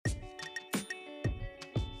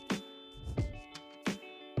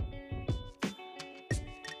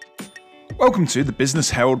Welcome to the Business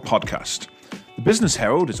Herald podcast. The Business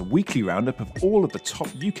Herald is a weekly roundup of all of the top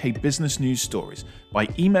UK business news stories by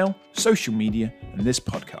email, social media, and this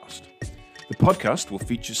podcast. The podcast will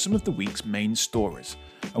feature some of the week's main stories,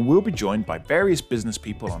 and we'll be joined by various business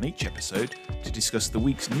people on each episode to discuss the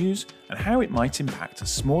week's news and how it might impact a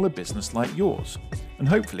smaller business like yours. And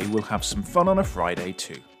hopefully we'll have some fun on a Friday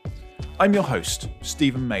too. I'm your host,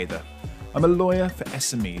 Stephen Mather. I'm a lawyer for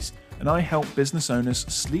SMEs, and I help business owners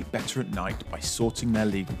sleep better at night by sorting their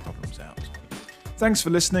legal problems out. Thanks for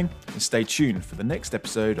listening, and stay tuned for the next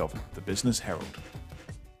episode of The Business Herald.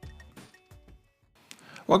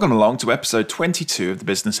 Welcome along to episode 22 of The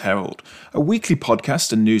Business Herald, a weekly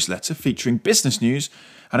podcast and newsletter featuring business news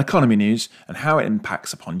and economy news and how it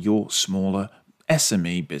impacts upon your smaller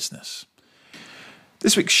SME business.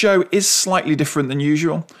 This week's show is slightly different than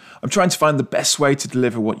usual. I'm trying to find the best way to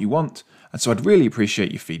deliver what you want, and so I'd really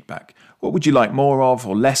appreciate your feedback. What would you like more of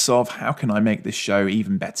or less of? How can I make this show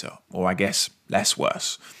even better? Or I guess less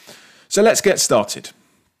worse. So let's get started.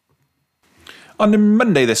 On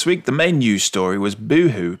Monday this week, the main news story was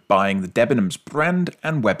Boohoo buying the Debenhams brand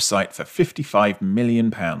and website for £55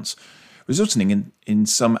 million, resulting in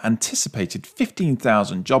some anticipated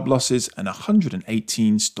 15,000 job losses and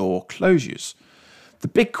 118 store closures. The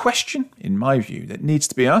big question, in my view, that needs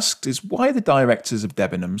to be asked is why the directors of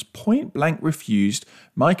Debenhams point-blank refused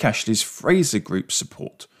Mike Ashley's Fraser Group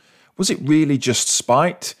support. Was it really just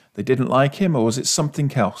spite? They didn't like him, or was it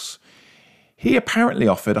something else? He apparently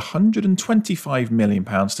offered £125 million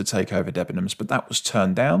to take over Debenhams, but that was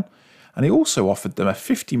turned down, and he also offered them a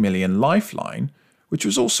 £50 million lifeline, which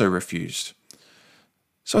was also refused.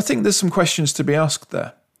 So I think there's some questions to be asked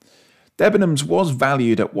there. Debenhams was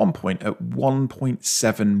valued at one point at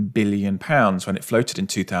 £1.7 billion when it floated in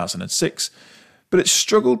 2006, but it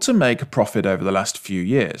struggled to make a profit over the last few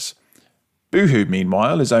years. Boohoo,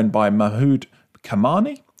 meanwhile, is owned by Mahmood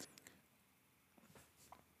Kamani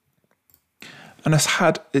and has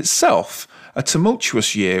had itself a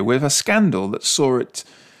tumultuous year with a scandal that saw it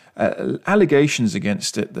allegations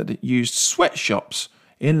against it that it used sweatshops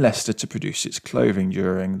in Leicester to produce its clothing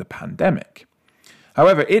during the pandemic.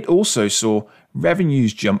 However, it also saw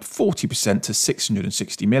revenues jump 40% to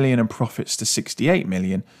 660 million and profits to 68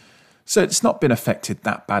 million, so it's not been affected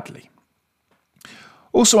that badly.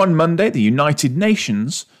 Also on Monday, the United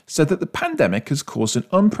Nations said that the pandemic has caused an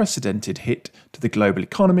unprecedented hit to the global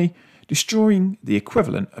economy, destroying the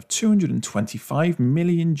equivalent of 225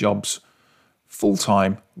 million jobs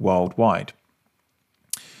full-time worldwide.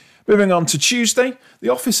 Moving on to Tuesday, the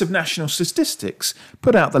Office of National Statistics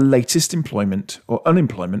put out the latest employment or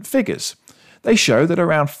unemployment figures. They show that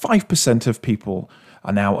around 5% of people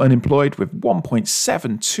are now unemployed, with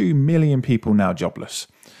 1.72 million people now jobless.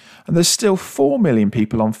 And there's still 4 million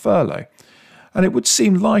people on furlough. And it would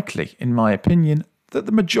seem likely, in my opinion, that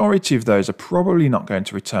the majority of those are probably not going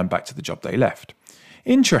to return back to the job they left.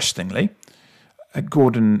 Interestingly,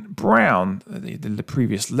 Gordon Brown, the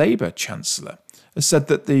previous Labour Chancellor, has said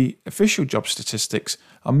that the official job statistics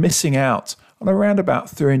are missing out on around about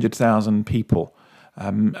 300,000 people,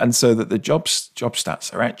 and so that the job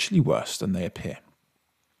stats are actually worse than they appear.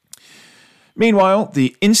 Meanwhile,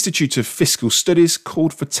 the Institute of Fiscal Studies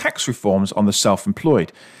called for tax reforms on the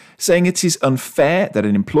self-employed, saying it is unfair that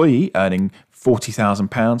an employee earning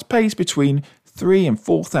 £40,000 pays between £3,000 and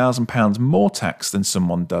 £4,000 more tax than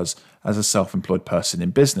someone does as a self-employed person in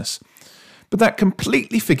business. But that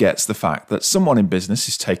completely forgets the fact that someone in business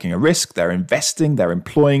is taking a risk, they're investing, they're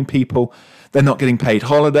employing people, they're not getting paid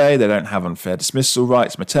holiday, they don't have unfair dismissal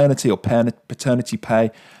rights, maternity or paternity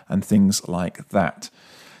pay, and things like that.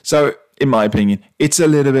 So, in my opinion, it's a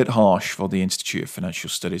little bit harsh for the Institute of Financial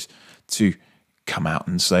Studies to come out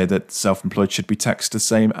and say that self-employed should be taxed the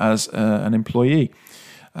same as an employee.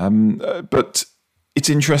 But it's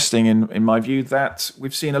interesting, in my view, that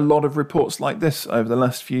we've seen a lot of reports like this over the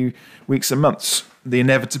last few weeks and months, the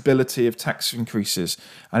inevitability of tax increases,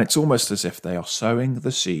 and it's almost as if they are sowing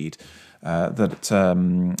the seed so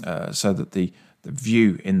that the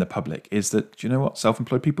view in the public is that, do you know what,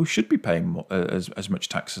 self-employed people should be paying more, as much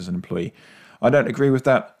tax as an employee. I don't agree with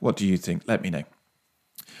that. What do you think? Let me know.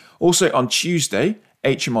 Also on Tuesday,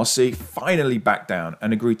 HMRC finally backed down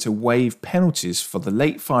and agreed to waive penalties for the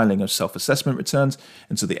late filing of self-assessment returns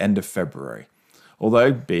until the end of February.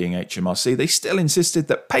 Although, being HMRC, they still insisted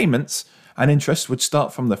that payments and interest would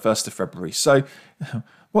start from the 1st of February. So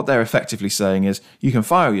what they're effectively saying is you can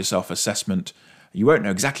file your self-assessment, you won't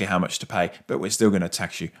know exactly how much to pay, but we're still going to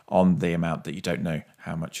tax you on the amount that you don't know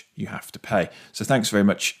how much you have to pay. So thanks very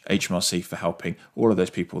much, HMRC, for helping all of those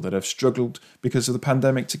people that have struggled because of the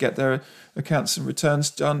pandemic to get their accounts and returns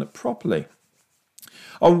done properly.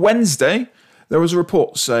 On Wednesday, there was a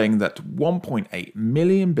report saying that 1.8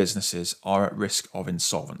 million businesses are at risk of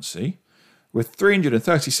insolvency, with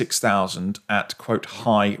 336,000 at, quote,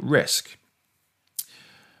 high risk.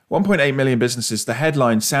 1.8 million businesses, the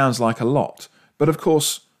headline sounds like a lot, but of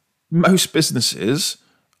course, most businesses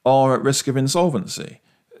are at risk of insolvency.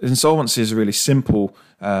 Insolvency is a really simple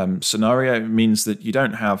scenario. It means that you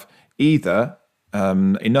don't have either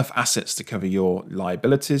enough assets to cover your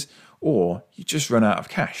liabilities, or you just run out of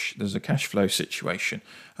cash. There's a cash flow situation.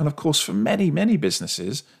 And of course, for many, many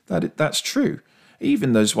businesses, that's true.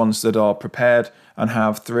 Even those ones that are prepared and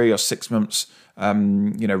have 3 or 6 months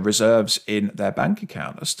reserves in their bank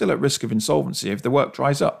account are still at risk of insolvency if the work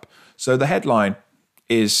dries up. So the headline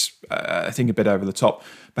is, I think, a bit over the top.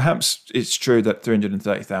 Perhaps it's true that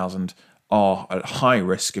 330,000 are at high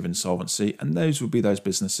risk of insolvency, and those would be those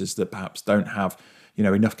businesses that perhaps don't have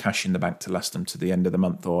enough cash in the bank to last them to the end of the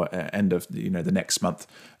month or end of the next month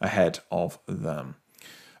ahead of them.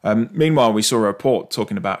 Meanwhile, we saw a report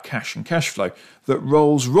talking about cash and cash flow that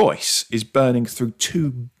Rolls-Royce is burning through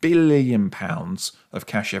 £2 billion of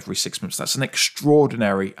cash every 6 months. That's an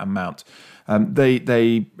extraordinary amount.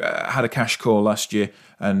 They had a cash call last year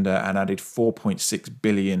and added £4.6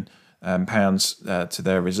 billion to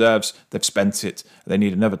their reserves. They've spent it. They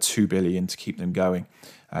need another £2 billion to keep them going.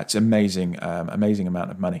 It's amazing amount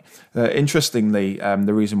of money. Interestingly,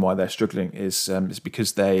 the reason why they're struggling is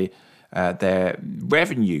because their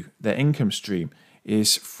revenue, their income stream,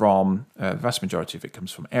 is from the vast majority of it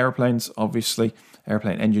comes from aeroplanes, obviously,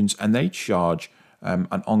 airplane engines, and they charge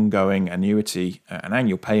an ongoing annuity, an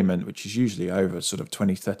annual payment, which is usually over sort of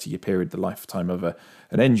 20, 30-year period, the lifetime of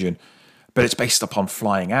an engine. But it's based upon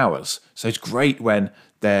flying hours. So it's great when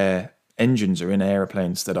their engines are in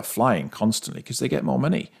airplanes that are flying constantly because they get more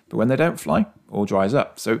money. But when they don't fly, all dries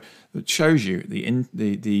up. So it shows you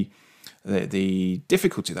the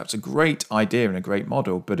difficulty. That's a great idea and a great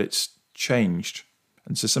model, but it's changed.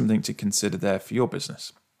 And so something to consider there for your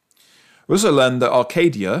business. We also learned that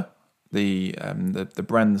Arcadia, the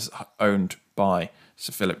brands owned by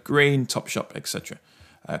Sir Philip Green, Topshop, etc.,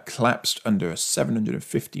 collapsed under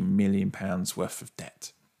 £750 million worth of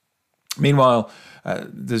debt. Meanwhile,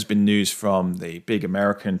 there's been news from the big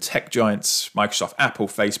American tech giants, Microsoft, Apple,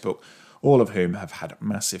 Facebook, all of whom have had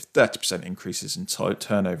massive 30% increases in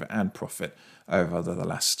turnover and profit over the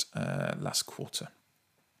last quarter.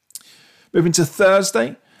 Moving to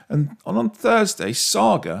Thursday, and on Thursday,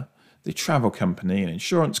 Saga, the travel company and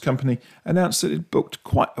insurance company, announced that it booked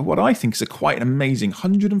quite what I think is quite an amazing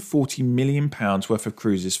 £140 million worth of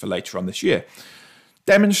cruises for later on this year,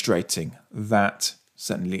 demonstrating that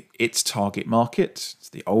certainly its target market,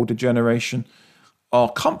 the older generation, are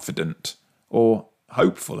confident, or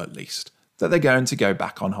hopeful at least, that they're going to go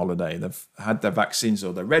back on holiday. They've had their vaccines,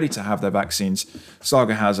 or they're ready to have their vaccines.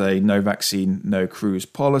 Saga has a no vaccine, no cruise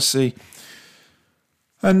policy.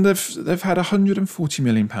 And they've had £140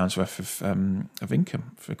 million worth of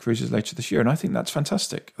income for cruises later this year. And I think that's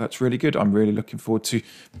fantastic. That's really good. I'm really looking forward to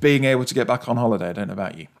being able to get back on holiday. I don't know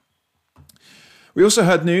about you. We also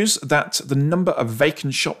heard news that the number of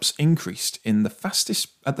vacant shops increased at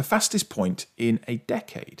the fastest point in a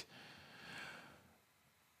decade.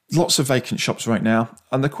 Lots of vacant shops right now.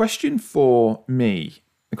 And the question for me,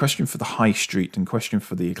 the question for the high street and question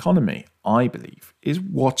for the economy, I believe, is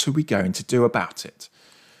what are we going to do about it?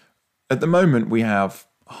 At the moment, we have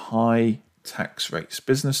high tax rates.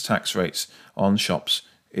 Business tax rates on shops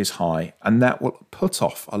is high, and that will put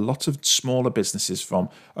off a lot of smaller businesses from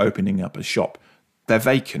opening up a shop. They're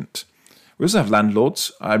vacant. We also have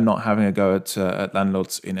landlords. I'm not having a go at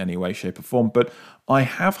landlords in any way, shape or form, but I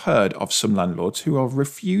have heard of some landlords who are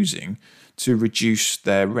refusing to reduce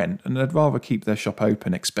their rent, and they'd rather keep their shop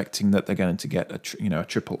open, expecting that they're going to get a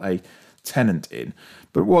AAA tenant in.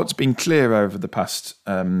 But what's been clear over the past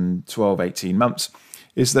 12, 18 months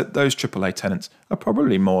is that those AAA tenants are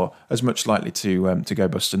probably as much likely to go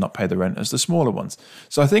bust and not pay the rent as the smaller ones.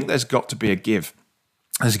 So I think there's got to be a give.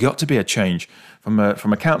 There's got to be a change from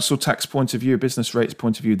a council tax point of view, a business rates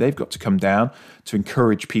point of view. They've got to come down to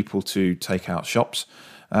encourage people to take out shops.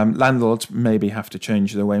 Landlords maybe have to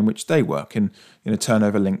change the way in which they work, and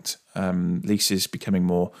turnover-linked leases becoming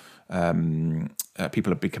more.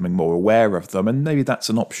 People are becoming more aware of them, and maybe that's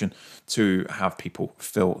an option to have people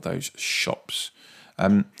fill those shops.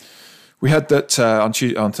 We heard that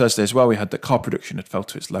on Thursday as well. We heard that car production had fell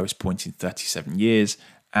to its lowest point in 37 years.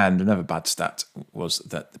 And another bad stat was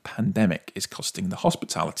that the pandemic is costing the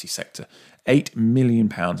hospitality sector £8 million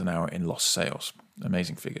an hour in lost sales.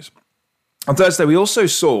 Amazing figures. On Thursday, we also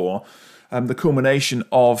saw the culmination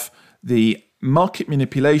of the market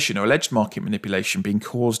manipulation, or alleged market manipulation, being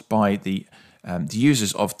caused by the the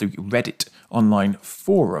users of the Reddit online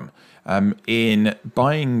forum in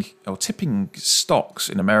buying or tipping stocks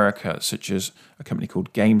in America, such as a company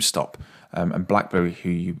called GameStop and BlackBerry, who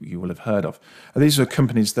you will have heard of. These were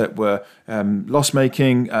companies that were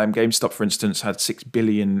loss-making. GameStop, for instance, had $6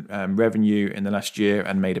 billion revenue in the last year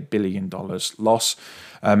and made $1 billion loss.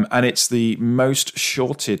 And it's the most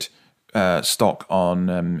shorted stock on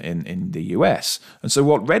in the US. And so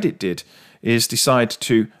what Reddit did is decide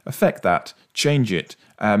to affect that, change it,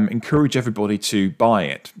 encourage everybody to buy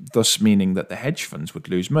it, thus meaning that the hedge funds would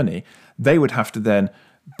lose money. They would have to then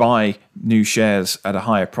buy new shares at a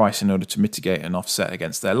higher price in order to mitigate and offset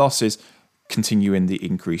against their losses, continuing the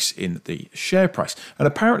increase in the share price. And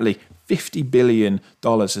apparently $50 billion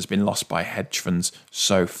has been lost by hedge funds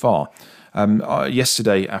so far.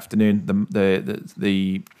 Yesterday afternoon,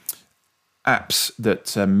 the apps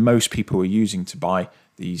that most people were using to buy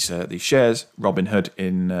these shares, Robinhood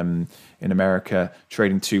in America,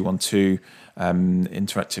 Trading 212,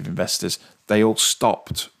 Interactive Investors, they all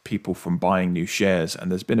stopped people from buying new shares,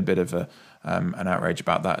 and there's been a bit of an outrage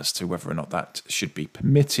about that as to whether or not that should be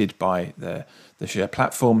permitted by the share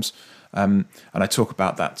platforms. And I talk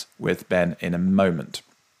about that with Ben in a moment.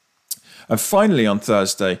 And finally, on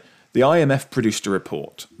Thursday, the IMF produced a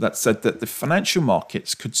report that said that the financial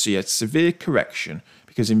markets could see a severe correction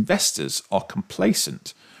because investors are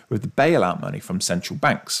complacent with the bailout money from central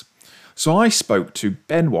banks. So I spoke to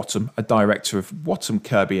Ben Wattam, a director of Wattam,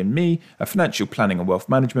 Kirby & Me, a financial planning and wealth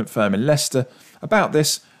management firm in Leicester, about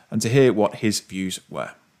this and to hear what his views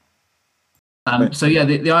were. The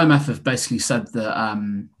IMF have basically said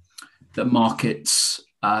that that markets,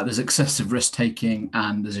 there's excessive risk taking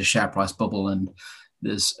and there's a share price bubble and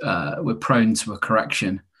we're prone to a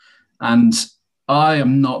correction. And I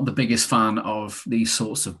am not the biggest fan of these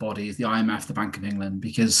sorts of bodies, the IMF, the Bank of England,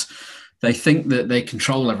 because they think that they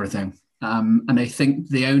control everything. And they think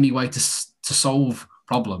the only way to solve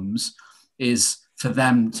problems is for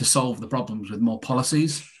them to solve the problems with more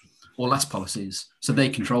policies or less policies. So they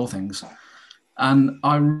control things. And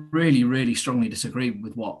I really, really strongly disagree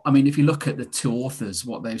with if you look at the two authors,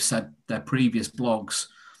 what they've said, their previous blogs,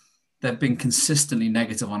 they've been consistently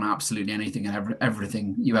negative on absolutely anything and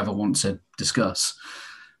everything you ever want to discuss.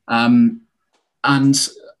 And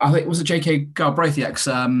I think it was J.K. Galbraith, the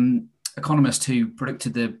ex-economist who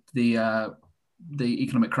predicted the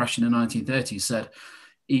economic crash in the 1930s, said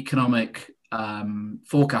economic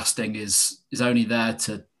forecasting is only there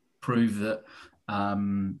to prove that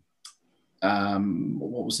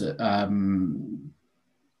what was it? I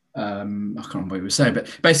can't remember what he was saying, but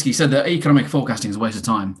basically he said that economic forecasting is a waste of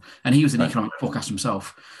time. And he was an economic forecaster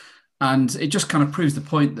himself. And it just kind of proves the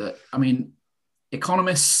point that,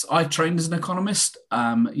 economists, I trained as an economist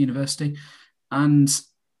at university, and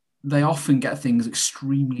they often get things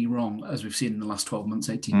extremely wrong, as we've seen in the last 12 months,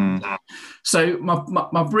 18 months. So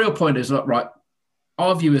my real point is, right,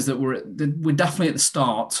 our view is that we're definitely at the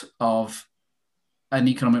start of an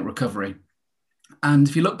economic recovery. And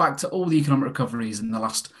if you look back to all the economic recoveries in the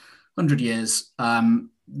last 100 years,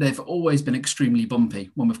 they've always been extremely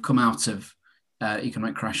bumpy when we've come out of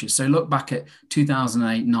economic crashes. So look back at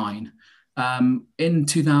 2008-9. In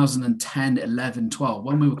 2010, 11, 12,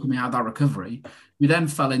 when we were coming out of that recovery, we then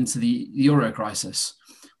fell into the Euro crisis.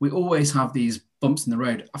 We always have these bumps in the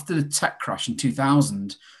road. After the tech crash in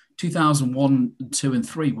 2000, 2001, 2 and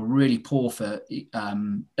 3 were really poor for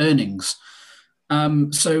earnings.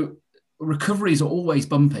 So recoveries are always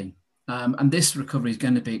bumpy. And this recovery is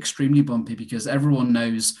going to be extremely bumpy because everyone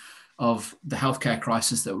knows of the healthcare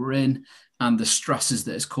crisis that we're in and the stresses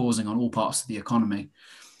that it's causing on all parts of the economy.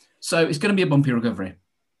 So it's going to be a bumpy recovery.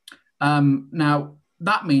 Now,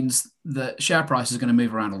 that means that share prices are going to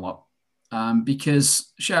move around a lot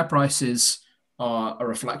because share prices are a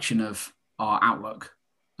reflection of our outlook,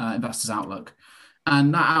 investors' outlook.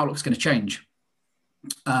 And that outlook is going to change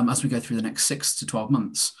as we go through the next 6 to 12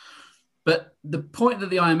 months. But the point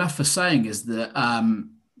that the IMF are saying is that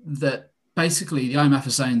that basically the IMF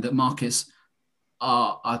is saying that markets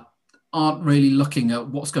aren't really looking at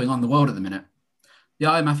what's going on in the world at the minute. The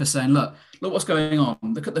IMF is saying, look what's going on.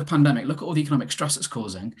 Look at the pandemic. Look at all the economic stress it's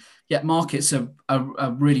causing. Yet markets are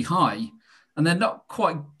really high, and they're not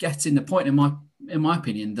quite getting the point, in my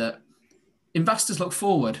opinion, that investors look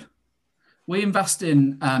forward. We invest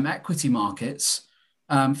in equity markets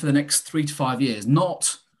for the next 3 to 5 years,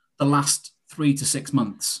 not the last 3 to 6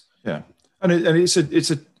 months. Yeah, and it's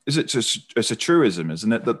a truism,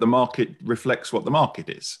 isn't it, that the market reflects what the market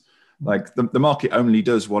is. Like the market only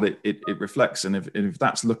does what it reflects, and if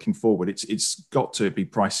that's looking forward, it's got to be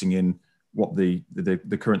pricing in what the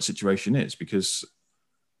current situation is, because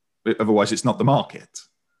otherwise it's not the market.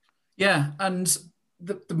 Yeah, and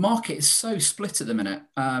the market is so split at the minute.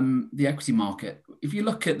 The equity market. If you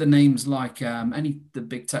look at the names like any the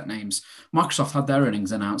big tech names, Microsoft had their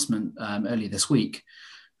earnings announcement earlier this week.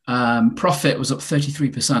 Profit was up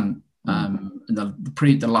 33%. In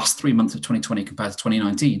the last 3 months of 2020 compared to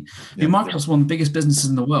 2019. Yeah. Microsoft's one of the biggest businesses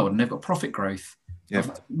in the world, and they've got profit growth,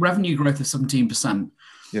 revenue growth of 17%.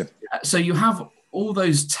 Yeah. So you have all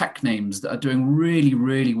those tech names that are doing really,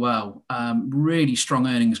 really well, really strong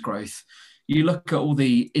earnings growth. You look at all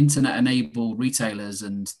the internet-enabled retailers,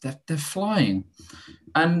 and they're flying.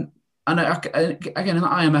 And again, in the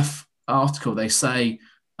IMF article, they say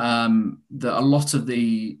that a lot of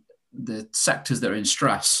the sectors that are in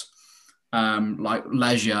stress, like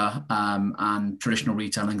leisure and traditional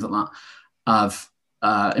retail, things like that,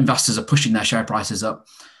 investors are pushing their share prices up.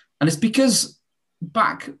 And it's because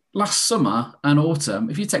back last summer and autumn,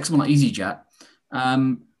 if you take someone like EasyJet,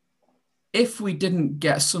 if we didn't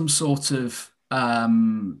get some sort of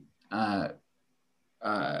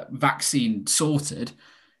vaccine sorted,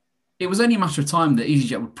 it was only a matter of time that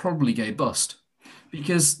EasyJet would probably go bust,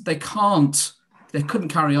 because they couldn't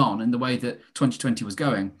carry on in the way that 2020 was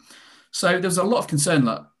going. So there's a lot of concern.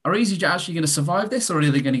 Like, are EasyJet actually going to survive this, or are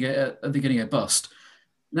they going to go bust?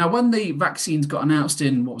 Now, when the vaccines got announced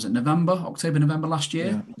in, what was it, October, November last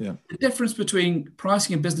year, the difference between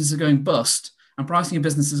pricing a business is going bust and pricing a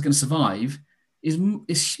business is going to survive is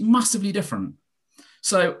massively different.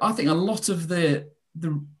 So I think a lot of the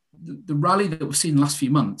rally that we've seen in the last few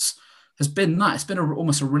months has been that. It's been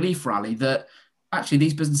almost a relief rally that actually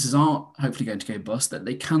these businesses aren't hopefully going to go bust, that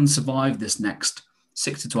they can survive this next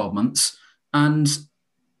 6 to 12 months, and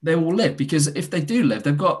they will live, because if they do live,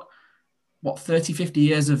 they've got 30, 50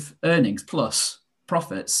 years of earnings plus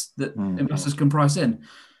profits that investors can price in.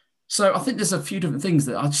 So I think there's a few different things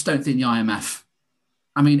that I just don't think the IMF,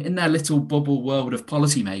 I mean, in their little bubble world of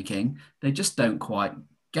policy making, they just don't quite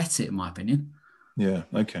get it, in my opinion. Yeah.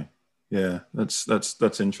 Okay. Yeah.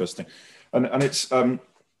 That's interesting. And it's,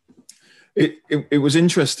 it was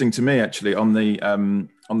interesting to me actually on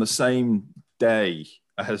the same day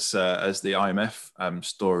as the IMF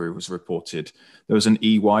story was reported, there was an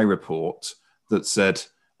EY report that said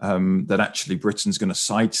that actually Britain's going to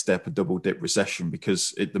sidestep a double dip recession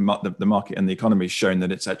because the market and the economy has shown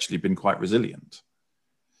that it's actually been quite resilient.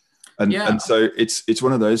 And so it's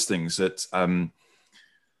one of those things that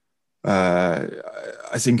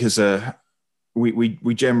I think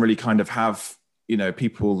we generally kind of have,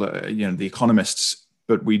 people, the economists,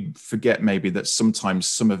 but we forget maybe that sometimes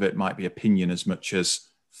some of it might be opinion as much as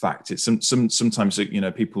fact. It's sometimes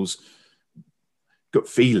people's gut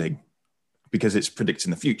feeling, because it's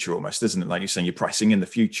predicting the future almost, isn't it? Like you're saying, you're pricing in the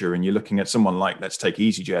future, and you're looking at someone like, let's take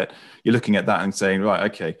EasyJet, you're looking at that and saying,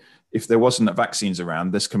 right, okay, if there wasn't vaccines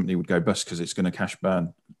around, this company would go bust because it's going to cash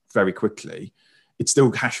burn very quickly. It's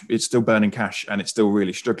still burning cash, and it's still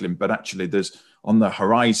really struggling. But actually, there's on the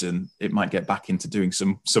horizon, it might get back into doing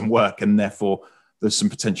some work, and therefore there's some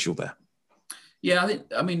potential there. Yeah,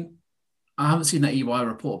 I haven't seen that EY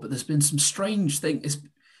report, but there's been some strange thing.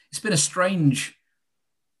 It's been a strange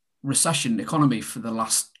recession economy for the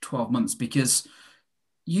last 12 months, because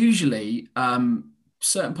usually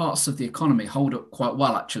certain parts of the economy hold up quite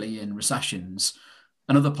well actually in recessions,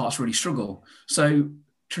 and other parts really struggle. So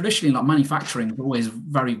traditionally, like manufacturing is always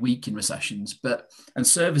very weak in recessions, and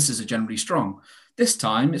services are generally strong. This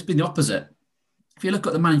time it's been the opposite. If you look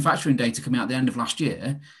at the manufacturing data coming out at the end of last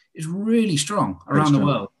year, it's really strong around the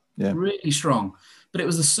world. Yeah. Really strong. But it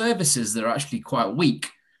was the services that are actually quite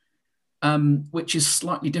weak, which is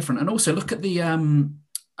slightly different. And also look at the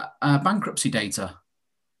bankruptcy data.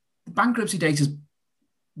 The bankruptcy data is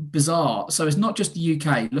bizarre. So it's not just the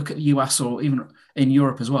UK. Look at the US, or even in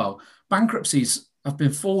Europe as well. Bankruptcies have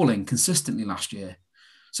been falling consistently last year.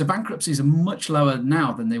 So bankruptcies are much lower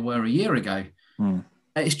now than they were a year ago.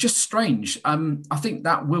 It's just strange. I think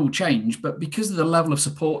that will change, but because of the level of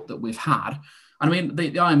support that we've had, and I mean,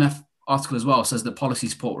 the IMF article as well says that policy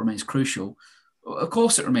support remains crucial. Of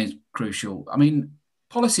course, it remains crucial. I mean,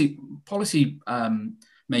 policy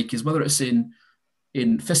makers, whether it's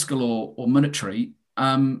in fiscal or monetary,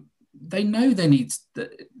 they know the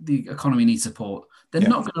economy needs support. They're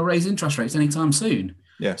not going to raise interest rates anytime soon.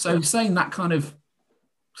 Yeah. So saying that kind of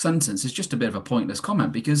sentence is just a bit of a pointless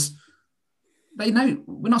comment, because they know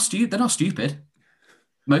we're not stupid. They're not stupid.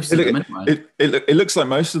 Most of them, anyway. It looks like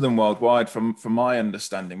most of them worldwide, from my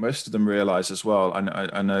understanding, most of them realise as well.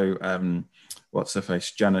 I know what's her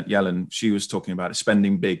face, Janet Yellen. She was talking about it,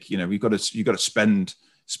 spending big. You've got to spend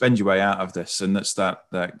your way out of this, and that's that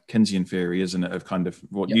Keynesian theory, isn't it? Of kind of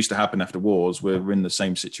what used to happen after wars. We're in the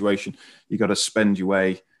same situation. You got to spend your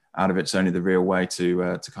way out of it's only the real way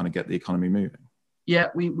to kind of get the economy moving. Yeah,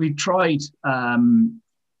 we tried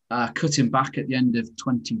cutting back at the end of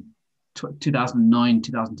 2009,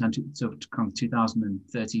 2010, to kind of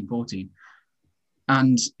 2013, 14,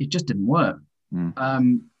 and it just didn't work.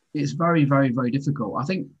 It's very, very, very difficult. I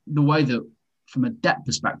think the way that, from a debt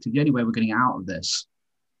perspective, the only way we're getting out of this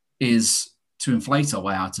is to inflate our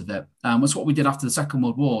way out of it. That's what we did after the Second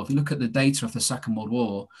World War. If you look at the data of the Second World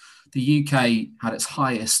War, the UK had its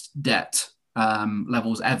highest debt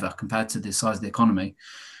levels ever compared to the size of the economy.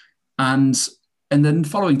 And then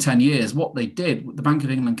following 10 years, what they did, the Bank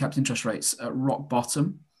of England kept interest rates at rock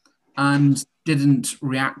bottom and didn't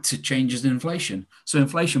react to changes in inflation. So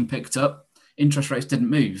inflation picked up, interest rates didn't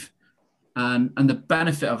move. And the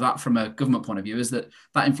benefit of that from a government point of view is that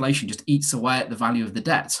inflation just eats away at the value of the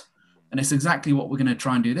debt. And it's exactly what we're going to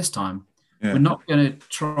try and do this time. Yeah. We're not going to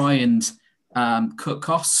try and cut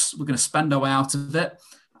costs. We're going to spend our way out of it.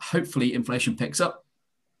 Hopefully inflation picks up.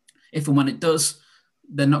 If and when it does,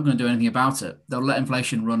 they're not going to do anything about it. They'll let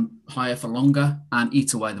inflation run higher for longer and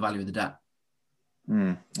eat away the value of the debt.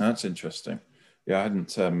 That's interesting. Yeah, I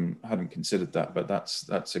hadn't considered that, but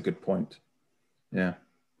that's a good point. Yeah.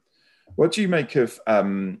 What do you make of,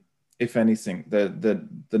 if anything, the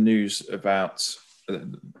news about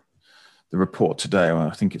the report today, or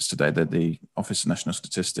I think it's today, that the Office of National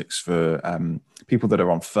Statistics for people that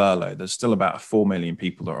are on furlough, there's still about 4 million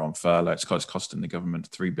people that are on furlough. It's costing the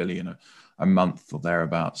government $3 billion a month or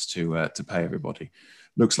thereabouts to pay everybody.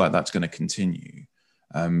 Looks like that's going to continue.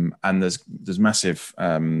 And there's massive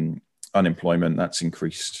unemployment. That's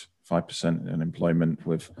increased 5% unemployment,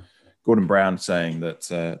 with Gordon Brown saying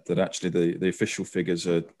that actually the official figures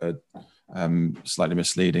are slightly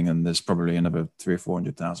misleading, and there's probably another 300,000 or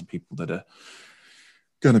 400,000 people that are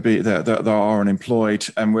going to be that are unemployed,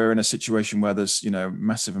 and we're in a situation where there's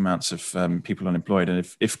massive amounts of people unemployed, and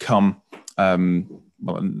if come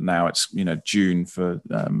well, now it's June for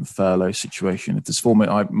furlough situation. If there's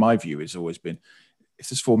my view has always been, if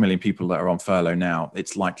there's 4 million people that are on furlough now,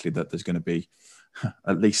 it's likely that there's going to be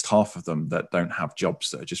at least half of them that don't have jobs,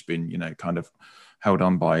 that have just been kind of held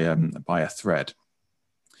on by a thread.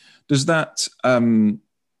 Does that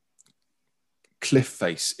cliff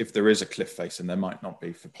face, if there is a cliff face, and there might not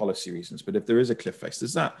be for policy reasons, but if there is a cliff face,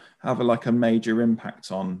 does that have a major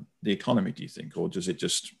impact on the economy, do you think? Or does it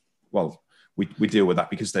just, well, we deal with that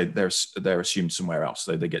because they're assumed somewhere else,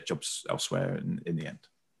 so they get jobs elsewhere in the end?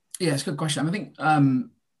 Yeah, it's a good question. I think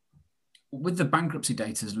with the bankruptcy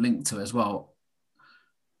data linked to it as well,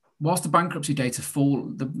 whilst the bankruptcy data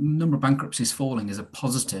the number of bankruptcies falling is a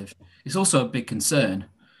positive, it's also a big concern.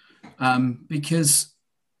 Because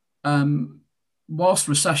whilst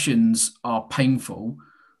recessions are painful,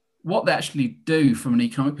 what they actually do from an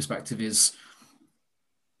economic perspective is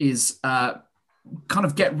kind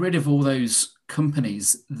of get rid of all those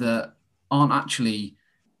companies that aren't actually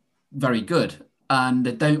very good and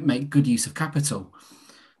they don't make good use of capital.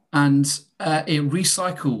 And it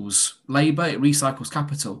recycles labour, it recycles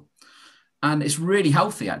capital. And it's really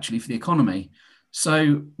healthy, actually, for the economy.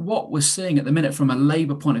 So what we're seeing at the minute from a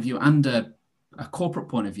labour point of view and a corporate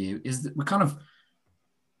point of view is that we're kind of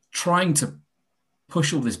trying to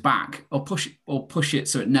push all this back or push it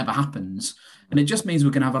so it never happens. And it just means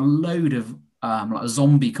we're going to have a load of like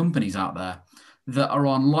zombie companies out there that are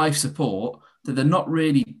on life support, that they're not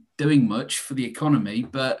really doing much for the economy,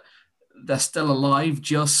 but they're still alive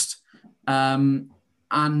just, and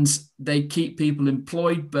they keep people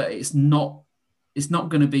employed, but it's not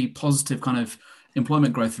going to be positive kind of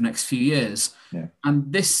employment growth for the next few years. Yeah.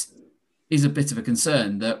 And this is a bit of a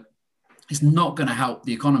concern, that it's not going to help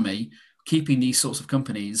the economy keeping these sorts of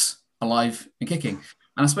companies alive and kicking.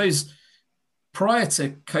 And I suppose prior to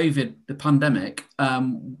COVID, the pandemic,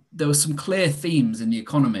 there were some clear themes in the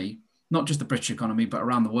economy, not just the British economy, but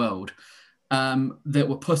around the world, that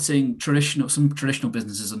were putting some traditional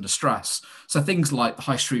businesses under stress. So things like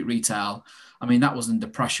high street retail, I mean, that was under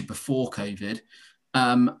pressure before COVID,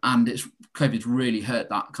 and COVID's really hurt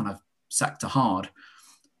that kind of sector hard.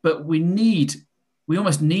 But we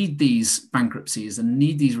almost need these bankruptcies and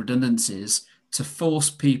need these redundancies to force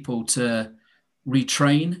people to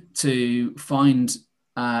retrain, to find,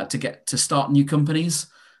 to start new companies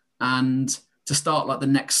and to start like the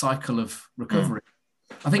next cycle of recovery.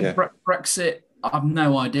 I think Brexit, I have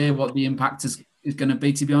no idea what the impact is going to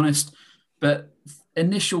be, to be honest. But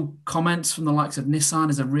initial comments from the likes of Nissan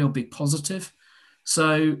is a real big positive.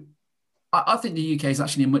 So I think the UK is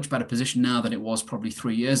actually in a much better position now than it was probably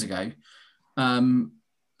 3 years ago.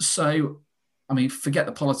 So, I mean, forget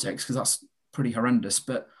the politics because that's pretty horrendous.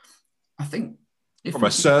 But I think from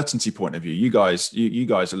a certainty point of view, you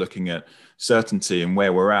guys are looking at certainty and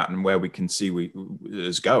where we're at and where we can see we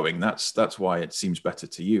is going. That's why it seems better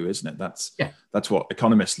to you, isn't it? That's what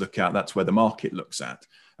economists look at. That's where the market looks at.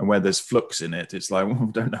 And where there's flux in it, it's like, well,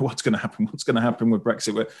 we don't know what's going to happen. What's going to happen with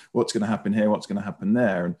Brexit? What's going to happen here? What's going to happen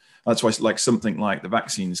there? And that's why, like something like the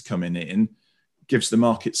vaccines coming in, gives the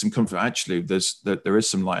market some comfort. Actually, there is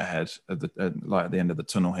some light ahead, light at the end of the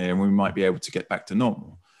tunnel here, and we might be able to get back to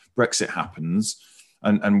normal. Brexit happens,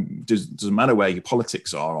 and doesn't matter where your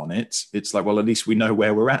politics are on it. It's like, well, at least we know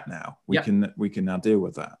where we're at now. We can now deal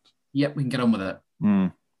with that. Yep, we can get on with it.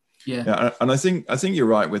 Yeah, and I think you're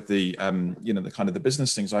right with the the kind of the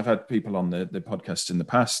business things. I've had people on the podcast in the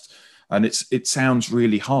past, and it sounds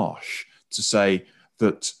really harsh to say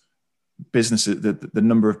that businesses, the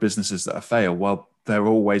number of businesses that fail. Well, there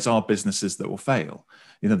always are businesses that will fail.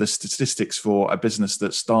 The statistics for a business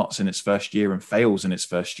that starts in its first year and fails in its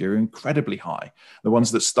first year are incredibly high. The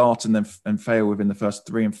ones that start and then fail within the first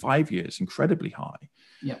 3 and 5 years, incredibly high.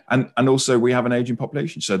 Yeah. And also we have an aging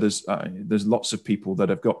population. So there's lots of people that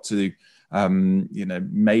have got to,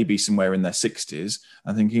 maybe somewhere in their 60s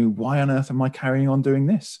and thinking, why on earth am I carrying on doing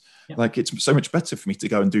this? Yeah. Like, it's so much better for me to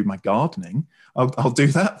go and do my gardening. I'll do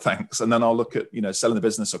that, thanks. And then I'll look at, selling the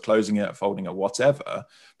business or closing it or folding it, whatever.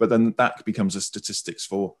 But then that becomes a statistics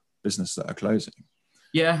for business that are closing.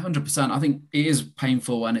 Yeah, 100%. I think it is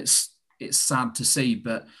painful and it's sad to see,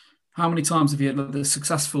 but how many times have you heard the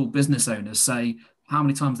successful business owners say how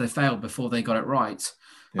many times they failed before they got it right?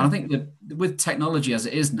 Yeah. And I think that with technology as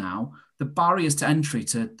it is now, the barriers to entry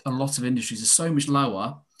to a lot of industries are so much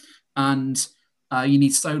lower, and you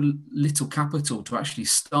need so little capital to actually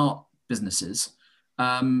start businesses,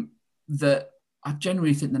 that I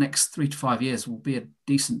genuinely think the next 3 to 5 years will be a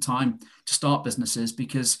decent time to start businesses,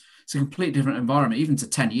 because it's a completely different environment, even to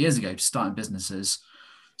 10 years ago, to starting businesses.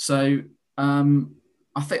 So I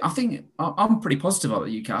think I'm pretty positive about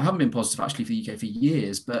the UK. I haven't been positive actually for the UK for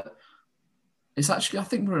years, but it's actually, I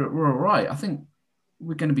think we're all right. I think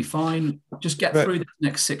we're going to be fine. Just get through the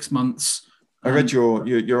next 6 months. I read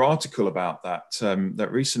your article about that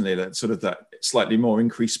that recently, that sort of that slightly more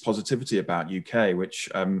increased positivity about UK, which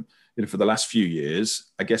for the last few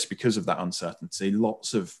years, I guess because of that uncertainty,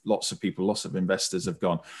 lots of people, lots of investors have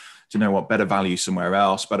gone, do you know what, better value somewhere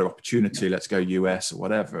else, better opportunity, let's go US or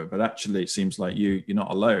whatever. But actually, it seems like you're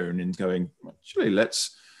not alone in going, actually,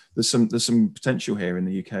 there's some potential here in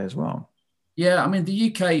the UK as well. Yeah, I mean,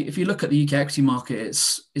 the UK, if you look at the UK equity market,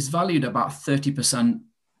 it's valued about 30%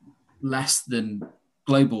 less than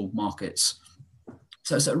global markets.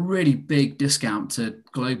 So it's a really big discount to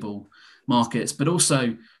global markets, but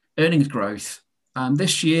also earnings growth.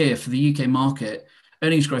 This year for the UK market,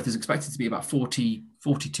 earnings growth is expected to be about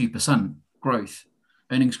 42% growth,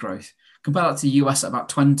 earnings growth. Compare that to the US at about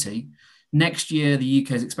 20. Next year, the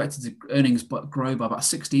UK is expected to earnings grow by about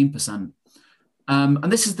 16%.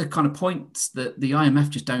 And this is the kind of points that the IMF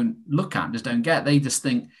just don't look at, just don't get. They just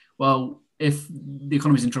think, well, if the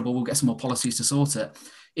economy's in trouble, we'll get some more policies to sort it.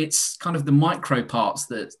 It's kind of the micro parts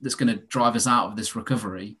that's going to drive us out of this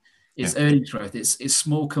recovery. It's earnings growth. It's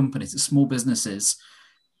small companies, it's small businesses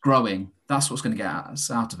growing. That's what's going to get us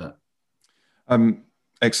out of it.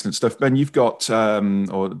 Excellent stuff. Ben, you've got,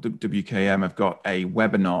 or WKM have got a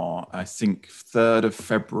webinar, I think 3rd of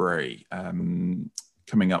February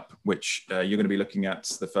coming up, which you're going to be looking at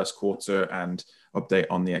the first quarter and update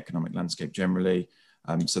on the economic landscape generally.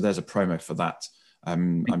 So there's a promo for that.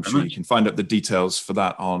 I'm sure you can find out the details for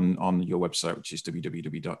that on your website, which is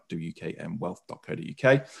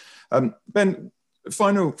www.wkmwealth.co.uk. Ben,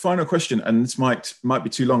 final question, and this might be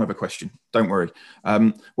too long of a question. Don't worry.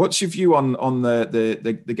 What's your view on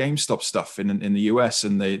the GameStop stuff in the US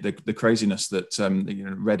and the craziness that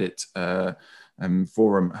Reddit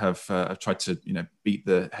forum have tried to beat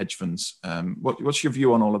the hedge funds? What's your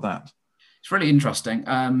view on all of that? It's really interesting.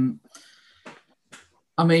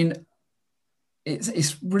 I mean,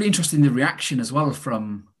 it's really interesting, the reaction as well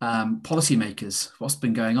from policymakers, what's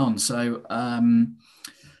been going on. So, and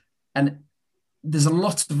there's a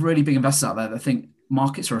lot of really big investors out there that think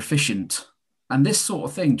markets are efficient. And this sort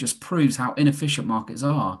of thing just proves how inefficient markets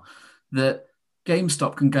are. That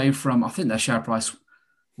GameStop can go from, I think their share price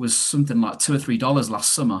was something like $2 or $3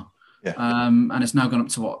 last summer. Yeah. And it's now gone up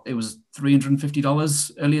to what? It was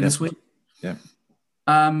 $350 earlier this week. Yeah.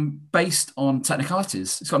 Based on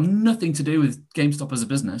technicalities. It's got nothing to do with GameStop as a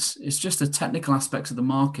business. It's just the technical aspects of the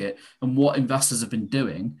market and what investors have been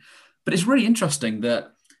doing. But it's really interesting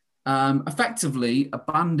that effectively a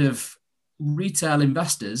band of retail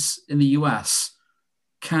investors in the US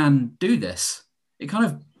can do this. It kind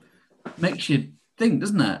of makes you think,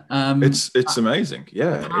 doesn't it? It's amazing.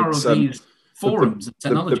 Yeah. The power of these forums of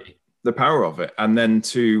technology. The power of it, and then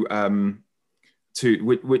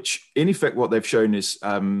which in effect what they've shown is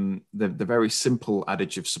the very simple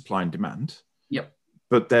adage of supply and demand. Yep.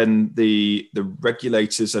 But then the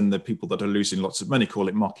regulators and the people that are losing lots of money call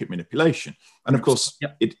it market manipulation. And of course,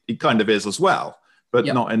 it kind of is as well, but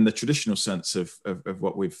not in the traditional sense of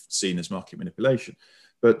what we've seen as market manipulation.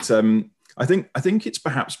 But I think it's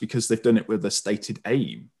perhaps because they've done it with a stated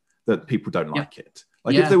aim that people don't like it.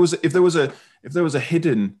 Like if there was a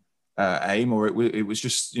hidden aim, or it was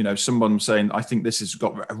just, you know, someone saying, I think this has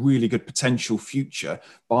got a really good potential future,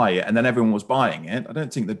 buy it, and then everyone was buying it, I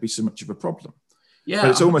don't think there'd be so much of a problem. Yeah,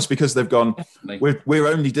 but it's almost because they've gone, we're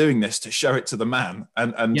only doing this to show it to the man,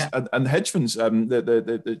 and the hedge funds,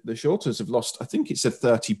 the shorters have lost, I think it said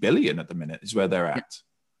 30 billion at the minute is where they're at.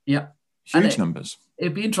 Yeah, huge numbers.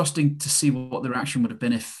 It'd be interesting to see what the reaction would have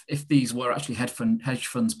been if these were actually hedge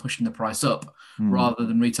funds pushing the price up rather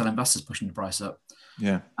than retail investors pushing the price up.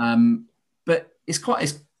 Yeah. But it's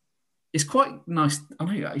quite nice. I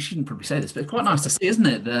know I shouldn't probably say this, but it's quite nice to see, isn't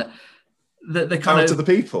it? That the kind power to the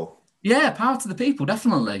people. Yeah, power to the people,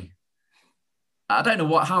 definitely. I don't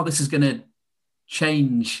know how this is going to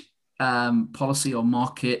change policy or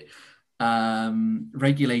market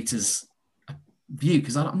regulators' view,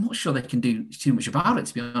 because I'm not sure they can do too much about it,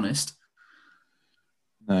 to be honest.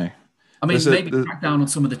 No. I mean, maybe crack down on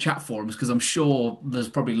some of the chat forums, because I'm sure there's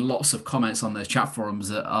probably lots of comments on those chat forums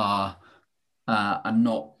that are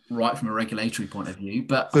not right from a regulatory point of view.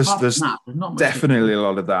 But there's not much definitely a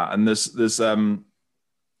lot of that, and there's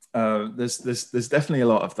definitely a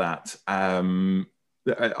lot of that. I've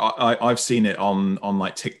seen it on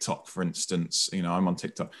like TikTok, for instance. You know, I'm on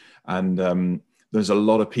TikTok, and there's a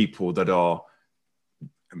lot of people that are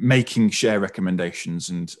making share recommendations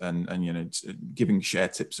and you know, giving share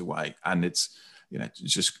tips away, and it's, you know, it's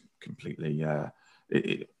just completely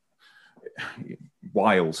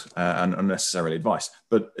wild and unnecessary advice.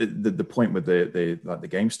 But the point with the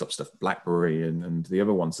GameStop stuff, BlackBerry and the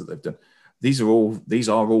other ones that they've done, these are all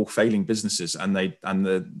failing businesses, and the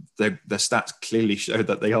stats clearly show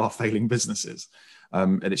that they are failing businesses.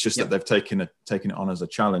 And it's just that they've taken it on as a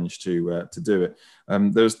challenge to do it.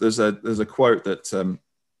 There's a quote that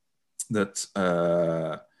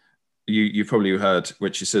you've probably heard,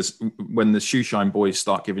 which is, when the shoeshine boys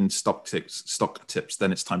start giving stock tips,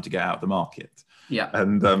 then it's time to get out of the market. Yeah.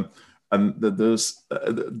 And there's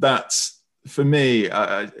that's, for me,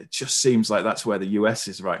 it just seems like that's where the US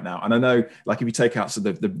is right now. And I know, like, if you take out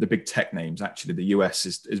the big tech names, actually the US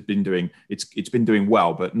has been doing, it's been doing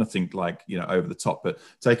well, but nothing like, you know, over the top. But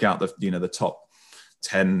take out the top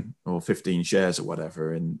 10 or 15 shares or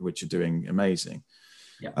whatever, which are doing amazing.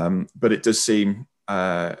 Yeah. But it does seem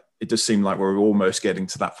like we're almost getting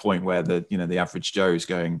to that point where the average Joe is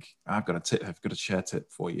going, I've got a share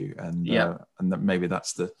tip for you, and that maybe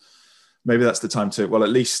that's the time to, well, at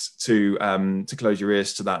least to close your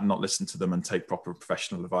ears to that and not listen to them and take proper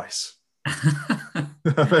professional advice.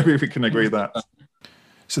 Maybe we can agree that.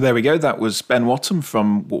 So there we go. That was Ben Wattam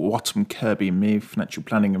from Wattam, Kirby & Meave, financial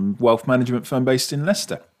planning and wealth management firm based in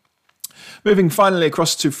Leicester. Moving finally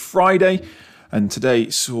across to Friday, and today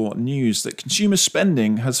saw news that consumer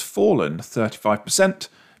spending has fallen 35%,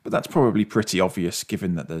 but that's probably pretty obvious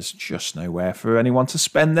given that there's just nowhere for anyone to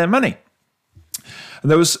spend their money. And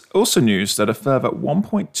there was also news that a further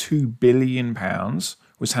 £1.2 billion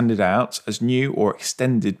was handed out as new or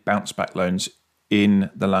extended bounce back loans in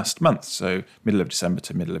the last month, so middle of December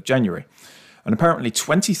to middle of January. And apparently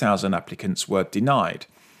 20,000 applicants were denied,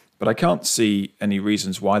 but I can't see any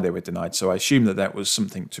reasons why they were denied, so I assume that was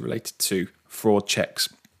something related to fraud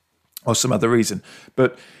checks or some other reason.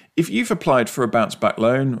 But if you've applied for a bounce back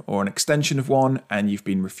loan or an extension of one and you've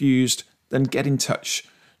been refused, then get in touch.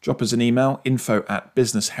 Drop us an email,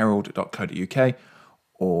 info@businessherald.co.uk,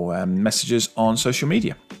 or messages on social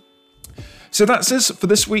media. So that's it for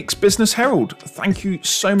this week's Business Herald. Thank you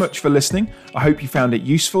so much for listening. I hope you found it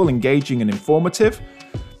useful, engaging and informative.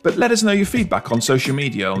 But let us know your feedback on social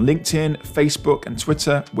media, on LinkedIn, Facebook and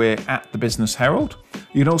Twitter. We're at The Business Herald.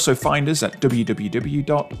 You can also find us at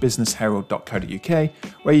www.businessherald.co.uk,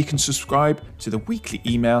 where you can subscribe to the weekly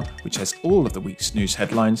email, which has all of the week's news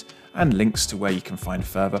headlines and links to where you can find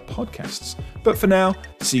further podcasts. But for now,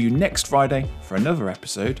 see you next Friday for another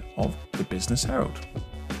episode of The Business Herald.